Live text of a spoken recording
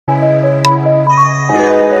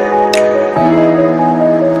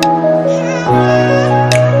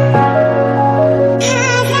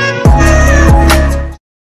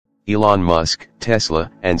Elon Musk, Tesla,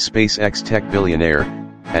 and SpaceX tech billionaire,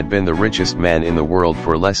 had been the richest man in the world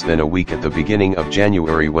for less than a week at the beginning of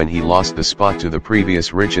January when he lost the spot to the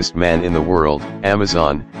previous richest man in the world,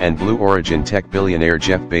 Amazon, and Blue Origin tech billionaire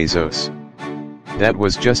Jeff Bezos. That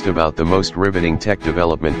was just about the most riveting tech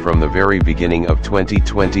development from the very beginning of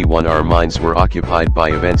 2021. Our minds were occupied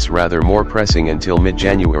by events rather more pressing until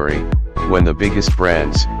mid-January, when the biggest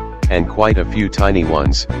brands, and quite a few tiny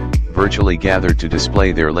ones, virtually gathered to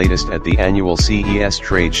display their latest at the annual CES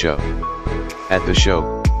trade show. At the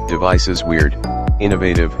show, devices weird,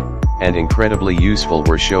 innovative, and incredibly useful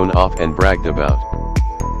were shown off and bragged about.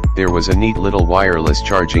 There was a neat little wireless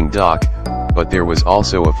charging dock, but there was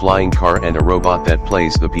also a flying car and a robot that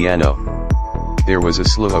plays the piano. There was a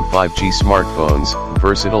slew of 5G smartphones,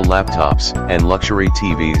 versatile laptops, and luxury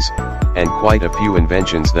TVs, and quite a few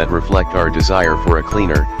inventions that reflect our desire for a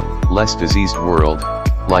cleaner, less diseased world,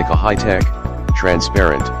 like a high-tech,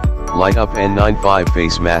 transparent, light-up N95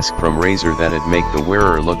 face mask from Razer that'd make the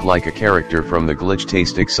wearer look like a character from the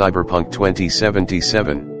glitch-tastic Cyberpunk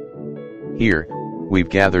 2077. Here, we've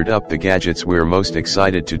gathered up the gadgets we're most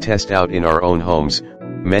excited to test out in our own homes,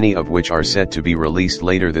 many of which are set to be released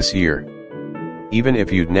later this year. Even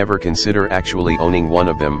if you'd never consider actually owning one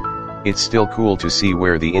of them, it's still cool to see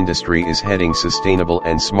where the industry is heading. Sustainable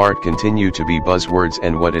and smart continue to be buzzwords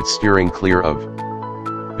and what it's steering clear of.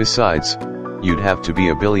 Besides, you'd have to be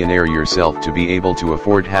a billionaire yourself to be able to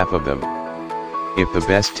afford half of them. If the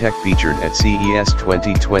best tech featured at CES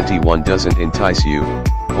 2021 doesn't entice you,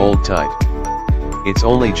 hold tight. It's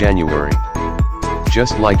only January.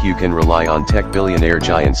 Just like you can rely on tech billionaire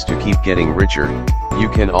giants to keep getting richer, you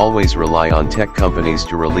can always rely on tech companies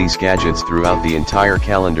to release gadgets throughout the entire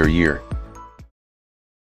calendar year.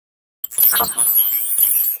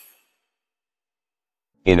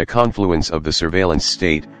 In a confluence of the surveillance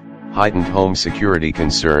state, heightened home security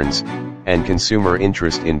concerns, and consumer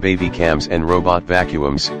interest in baby cams and robot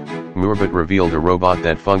vacuums, Moorbot revealed a robot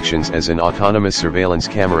that functions as an autonomous surveillance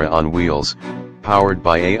camera on wheels, powered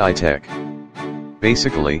by AI tech.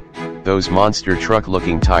 Basically, those monster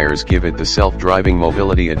truck-looking tires give it the self-driving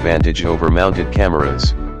mobility advantage over mounted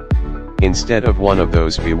cameras. Instead of one of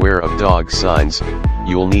those "Beware of Dog" signs,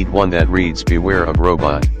 you'll need one that reads "Beware of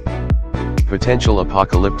Robot." Potential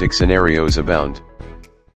apocalyptic scenarios abound.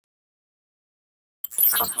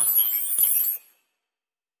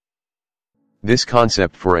 This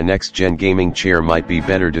concept for a next-gen gaming chair might be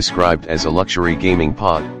better described as a luxury gaming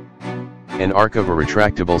pod. An arc of a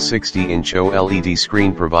retractable 60-inch OLED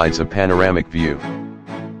screen provides a panoramic view.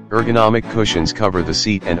 Ergonomic cushions cover the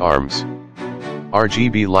seat and arms.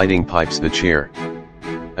 RGB lighting pipes the chair.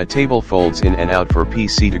 A table folds in and out for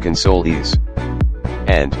PC to console ease.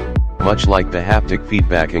 And, much like the haptic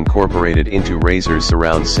feedback incorporated into Razer's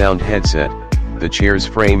surround sound headset, the chair's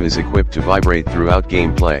frame is equipped to vibrate throughout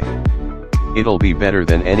gameplay. It'll be better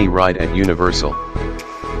than any ride at Universal.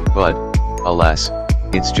 But, alas,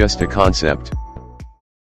 it's just a concept.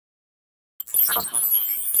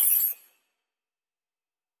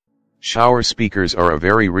 Shower speakers are a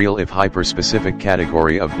very real if hyper-specific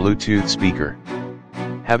category of Bluetooth speaker.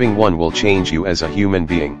 Having one will change you as a human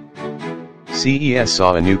being. CES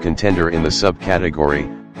saw a new contender in the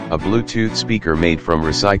subcategory, a Bluetooth speaker made from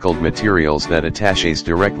recycled materials that attaches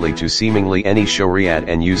directly to seemingly any shoryat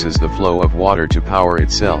and uses the flow of water to power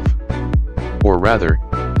itself. Or rather,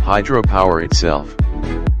 hydropower itself.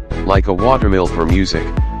 Like a watermill for music,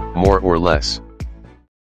 more or less.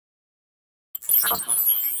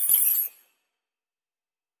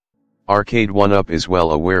 Arcade 1UP is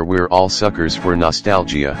well aware we're all suckers for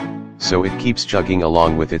nostalgia, so it keeps chugging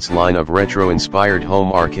along with its line of retro-inspired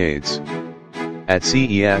home arcades. At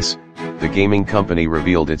CES, the gaming company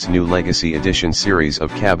revealed its new Legacy Edition series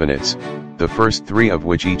of cabinets, the first three of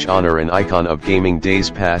which each honor an icon of gaming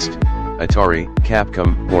days past: Atari,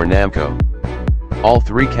 Capcom, or Namco. All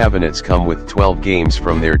three cabinets come with 12 games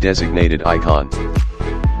from their designated icon.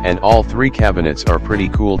 And all three cabinets are pretty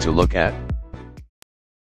cool to look at.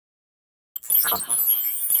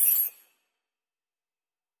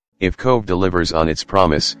 If Cove delivers on its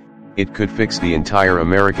promise, it could fix the entire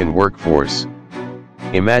American workforce.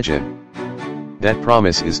 Imagine. That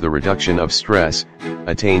promise is the reduction of stress,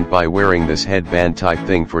 attained by wearing this headband type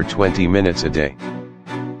thing for 20 minutes a day.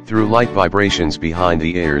 Through light vibrations behind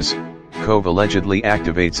the ears, Cove allegedly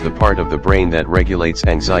activates the part of the brain that regulates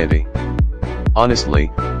anxiety.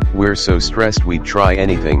 Honestly, we're so stressed we'd try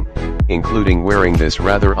anything, including wearing this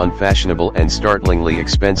rather unfashionable and startlingly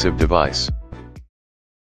expensive device.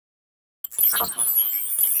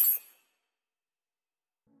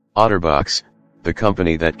 OtterBox, the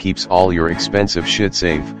company that keeps all your expensive shit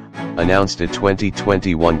safe, announced its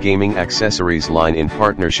 2021 gaming accessories line in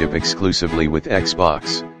partnership exclusively with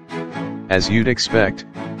Xbox. As you'd expect,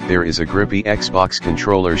 there is a grippy Xbox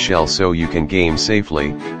controller shell so you can game safely,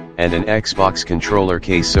 and an Xbox controller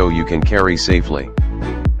case so you can carry safely.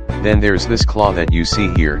 Then there's this claw that you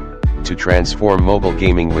see here, to transform mobile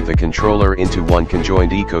gaming with the controller into one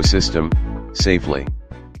conjoined ecosystem, safely.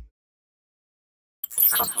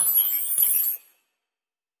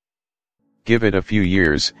 Give it a few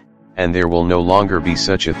years, and there will no longer be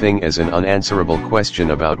such a thing as an unanswerable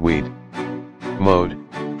question about weed. Mode,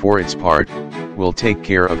 for its part, will take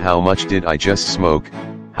care of how much did I just smoke,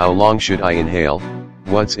 how long should I inhale,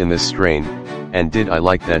 what's in this strain, and did I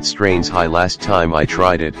like that strain's high last time I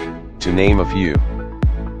tried it, to name a few.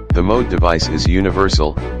 The mode device is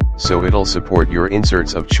universal, so it'll support your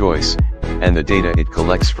inserts of choice, and the data it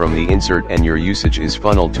collects from the insert and your usage is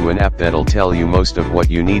funneled to an app that'll tell you most of what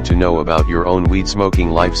you need to know about your own weed smoking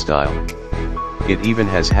lifestyle. It even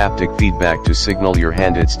has haptic feedback to signal your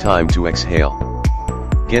hand it's time to exhale.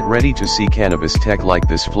 Get ready to see cannabis tech like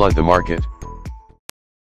this flood the market.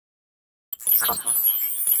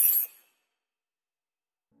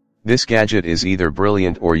 This gadget is either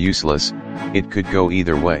brilliant or useless, it could go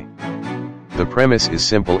either way. The premise is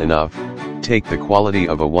simple enough: take the quality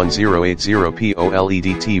of a 1080p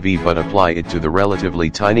OLED TV but apply it to the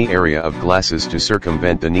relatively tiny area of glasses to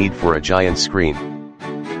circumvent the need for a giant screen.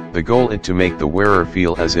 The goal is to make the wearer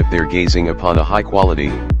feel as if they're gazing upon a high-quality,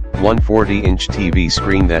 140-inch TV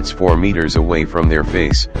screen that's 4 meters away from their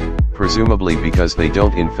face, presumably because they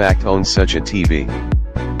don't in fact own such a TV.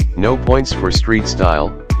 No points for street style,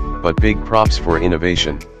 but big props for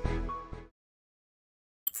innovation.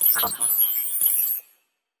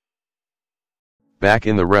 Back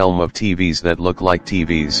in the realm of TVs that look like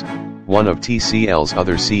TVs, one of TCL's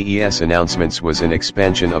other CES announcements was an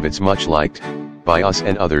expansion of its much-liked, by us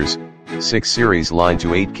and others, 6 Series line to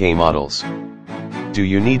 8K models. Do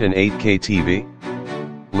you need an 8K TV?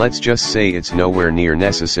 Let's just say it's nowhere near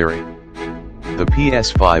necessary. The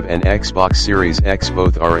PS5 and Xbox Series X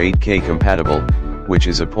both are 8K compatible, which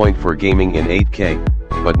is a point for gaming in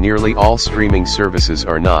 8K, but nearly all streaming services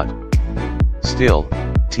are not. Still,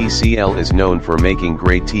 TCL is known for making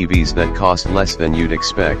great TVs that cost less than you'd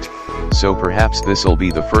expect, so perhaps this'll be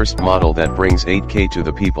the first model that brings 8K to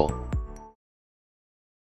the people.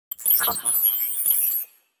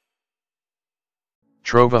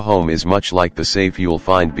 Trova Home is much like the safe you'll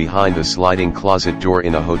find behind the sliding closet door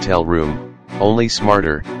in a hotel room, only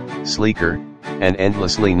smarter, sleeker, and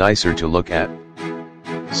endlessly nicer to look at.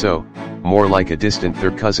 So, more like a distant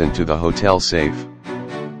third cousin to the hotel safe.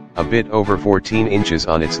 A bit over 14 inches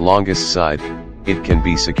on its longest side, it can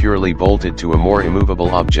be securely bolted to a more immovable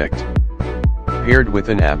object. Paired with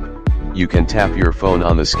an app, you can tap your phone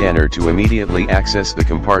on the scanner to immediately access the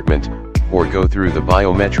compartment, or go through the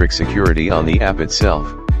biometric security on the app itself.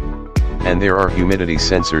 And there are humidity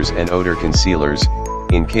sensors and odor concealers,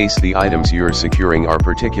 in case the items you're securing are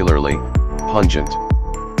particularly pungent.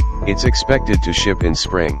 It's expected to ship in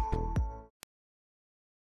spring.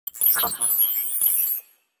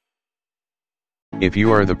 If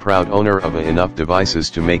you are the proud owner of enough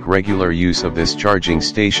devices to make regular use of this charging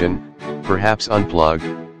station, perhaps unplug.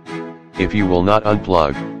 If you will not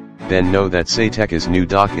unplug, then know that Saytek's new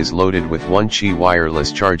dock is loaded with one Qi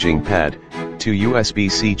wireless charging pad, 2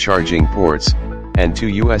 USB-C charging ports, and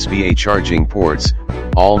 2 USB-A charging ports,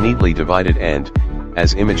 all neatly divided and,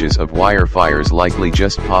 as images of wire fires likely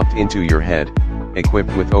just popped into your head,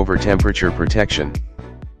 equipped with over-temperature protection.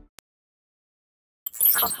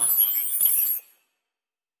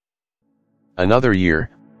 Another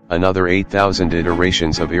year, another 8,000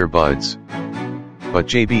 iterations of earbuds. But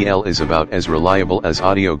JBL is about as reliable as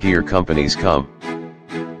audio gear companies come.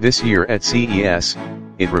 This year at CES,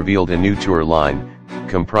 it revealed a new tour line,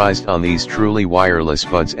 comprised on these truly wireless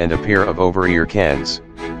buds and a pair of over-ear cans.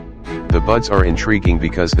 The buds are intriguing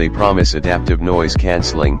because they promise adaptive noise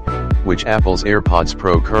cancelling, which Apple's AirPods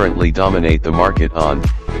Pro currently dominate the market on,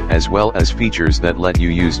 as well as features that let you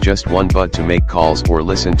use just one bud to make calls or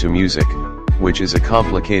listen to music, which is a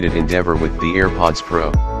complicated endeavor with the AirPods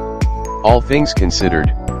Pro. All things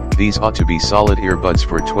considered, these ought to be solid earbuds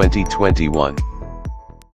for 2021.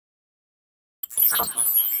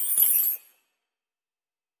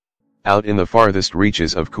 Out in the farthest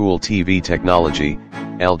reaches of cool TV technology,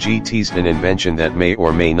 LG teased an invention that may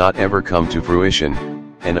or may not ever come to fruition,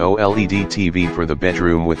 an OLED TV for the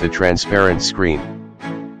bedroom with a transparent screen.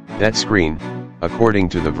 That screen, according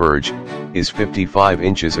to The Verge, is 55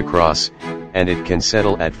 inches across, and it can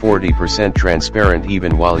settle at 40% transparent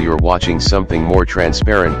even while you're watching something more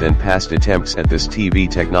transparent than past attempts at this TV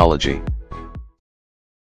technology.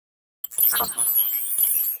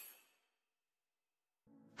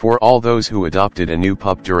 For all those who adopted a new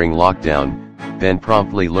pup during lockdown, then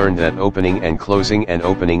promptly learned that opening and closing and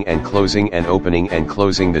opening and closing and opening and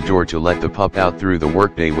closing the door to let the pup out through the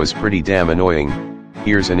workday was pretty damn annoying,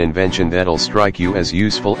 here's an invention that'll strike you as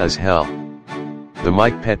useful as hell. The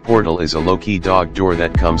Mike Pet Portal is a low-key dog door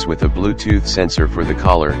that comes with a Bluetooth sensor for the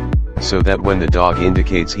collar, so that when the dog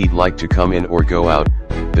indicates he'd like to come in or go out,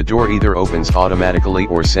 the door either opens automatically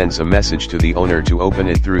or sends a message to the owner to open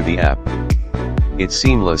it through the app. It's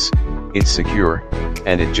seamless, it's secure,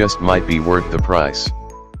 and it just might be worth the price.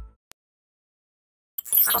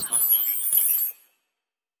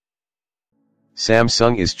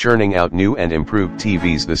 Samsung is churning out new and improved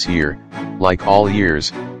TVs this year, like all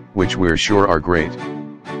years, which we're sure are great.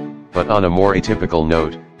 But on a more atypical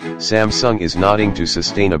note, Samsung is nodding to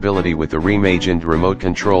sustainability with the reimagined remote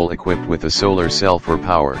control equipped with a solar cell for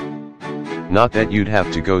power. Not that you'd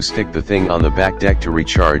have to go stick the thing on the back deck to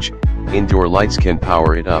recharge, indoor lights can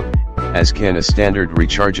power it up, as can a standard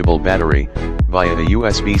rechargeable battery, via a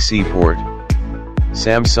USB-C port.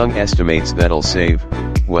 Samsung estimates that'll save,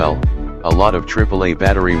 well, a lot of AAA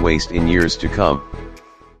battery waste in years to come.